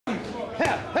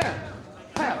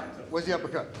Where's the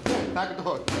uppercut? Back at the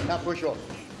hook. Now push off.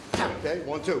 Okay,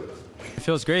 1, 2. It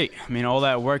feels great. I mean, all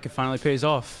that work, it finally pays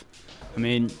off. I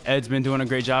mean, Ed's been doing a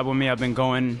great job with me. I've been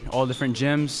going all different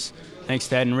gyms. Thanks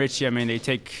to Ed and Richie. I mean,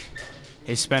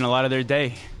 they spend a lot of their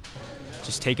day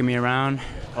just taking me around.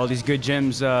 All these good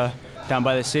gyms down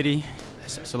by the city.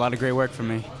 It's a lot of great work for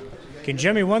me.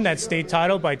 Gangemi won that state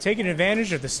title by taking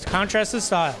advantage of the contrast of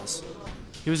styles.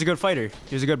 He was a good fighter.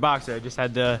 He was a good boxer. I just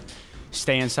had to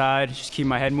stay inside, just keep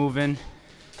my head moving,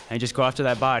 and just go after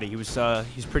that body.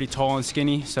 He's pretty tall and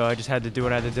skinny, so I just had to do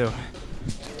what I had to do.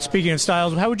 Speaking of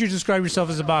styles, how would you describe yourself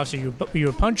as a boxer? You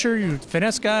a puncher, you a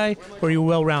finesse guy, or are you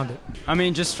well-rounded? I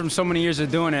mean, just from so many years of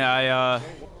doing it,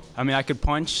 I could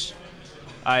punch.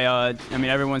 I mean,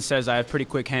 everyone says I have pretty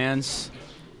quick hands.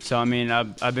 So, I mean,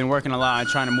 I've been working a lot on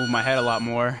trying to move my head a lot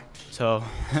more. So,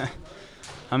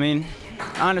 I mean,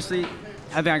 honestly,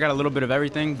 I think I got a little bit of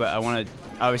everything, but I want to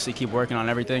obviously keep working on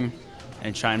everything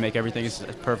and try and make everything as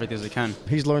perfect as I can.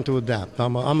 He's learned to adapt.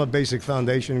 I'm a basic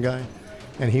foundation guy,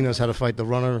 and he knows how to fight the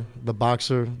runner, the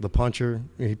boxer, the puncher.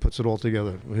 He puts it all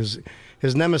together.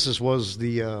 His nemesis was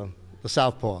the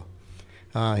southpaw.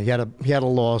 He had a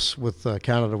loss with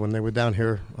Canada when they were down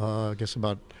here, I guess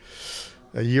about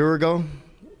a year ago.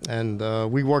 And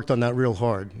we worked on that real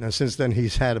hard. And since then,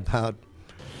 he's had about,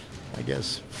 I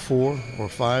guess, 4 or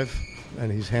 5,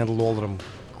 and he's handled all of them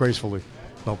gracefully.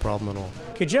 No problem at all.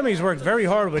 Gangemi's worked very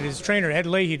hard with his trainer, Ed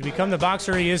Leahy, to become the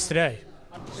boxer he is today.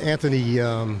 Anthony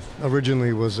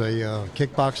originally was a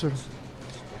kickboxer.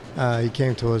 He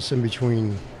came to us in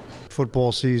between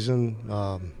football season,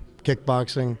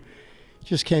 kickboxing.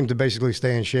 Just came to basically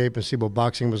stay in shape and see what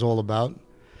boxing was all about.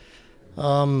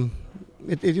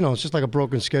 It's just like a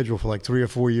broken schedule for like 3 or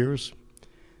 4 years.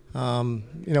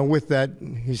 With that,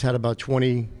 he's had about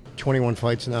 21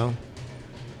 fights now.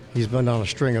 He's been on a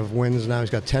string of wins now. He's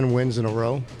got 10 wins in a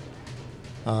row.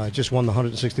 Just won the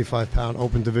 165-pound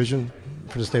open division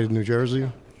for the state of New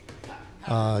Jersey.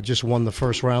 Just won the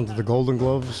first round of the Golden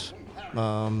Gloves.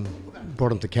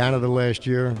 Brought him to Canada last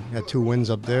year. Had 2 wins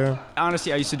up there.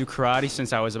 Honestly, I used to do karate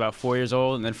since I was about 4 years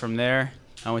old, and then from there,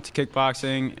 I went to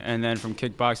kickboxing, and then from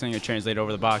kickboxing, it translated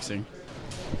over to boxing.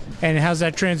 And how's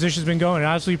that transition been going?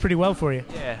 Obviously pretty well for you.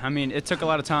 Yeah, I mean, it took a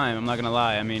lot of time, I'm not going to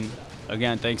lie. I mean,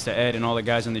 again, thanks to Ed and all the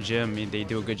guys in the gym. I mean, they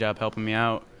do a good job helping me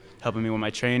out, helping me with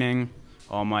my training,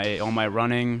 all my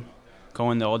running,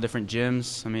 going to all different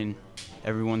gyms. I mean,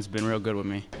 everyone's been real good with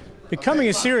me. Becoming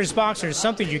a serious boxer is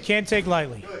something you can't take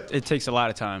lightly. It takes a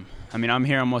lot of time. I mean, I'm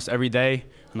here almost every day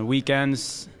on the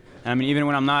weekends. I mean, even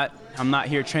when I'm not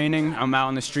here training, I'm out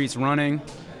on the streets running.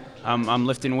 I'm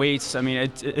lifting weights. I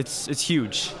mean, it's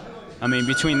huge. I mean,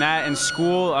 between that and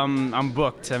school, I'm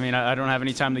booked. I mean, I don't have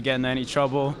any time to get into any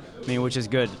trouble. I mean, which is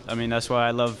good. I mean, that's why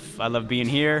I love being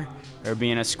here or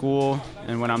being at school.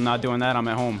 And when I'm not doing that, I'm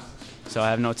at home. So I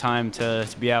have no time to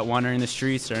be out wandering the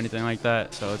streets or anything like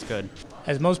that. So it's good.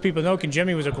 As most people know,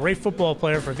 Gangemi was a great football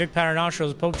player for Vic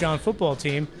Paternoster's Pope John football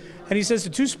team, and he says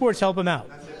the 2 sports help him out.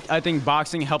 I think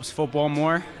boxing helps football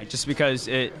more, just because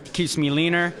it keeps me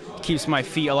leaner, keeps my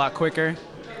feet a lot quicker.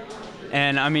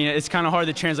 And, I mean, it's kind of hard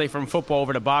to translate from football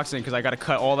over to boxing because I got to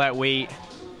cut all that weight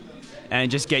and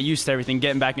just get used to everything,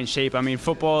 getting back in shape. I mean,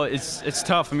 football, it's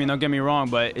tough. I mean, don't get me wrong,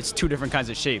 but it's 2 different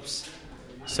kinds of shapes.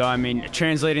 So, I mean,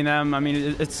 translating them, I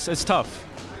mean, it's tough.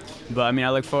 But, I mean, I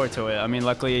look forward to it. I mean,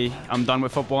 luckily, I'm done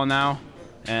with football now,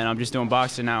 and I'm just doing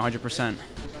boxing now 100%.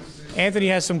 Anthony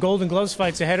has some Golden Gloves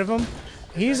fights ahead of him.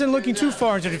 He isn't looking too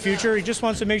far into the future. He just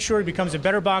wants to make sure he becomes a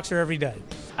better boxer every day.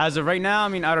 As of right now, I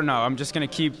mean, I don't know. I'm just going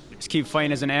to keep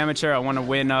fighting as an amateur. I want to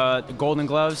win the Golden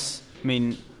Gloves. I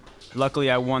mean, luckily,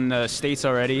 I won the states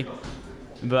already.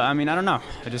 But, I mean, I don't know.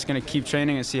 I'm just going to keep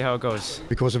training and see how it goes.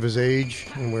 Because of his age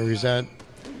and where he's at,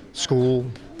 school,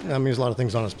 I mean, there's a lot of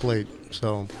things on his plate.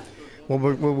 So what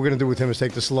we're going to do with him is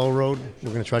take the slow road.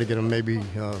 We're going to try to get him maybe,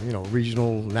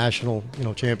 regional, national,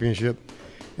 championship,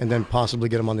 and then possibly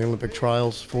get him on the Olympic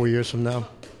trials 4 years from now.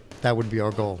 That would be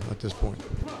our goal at this point.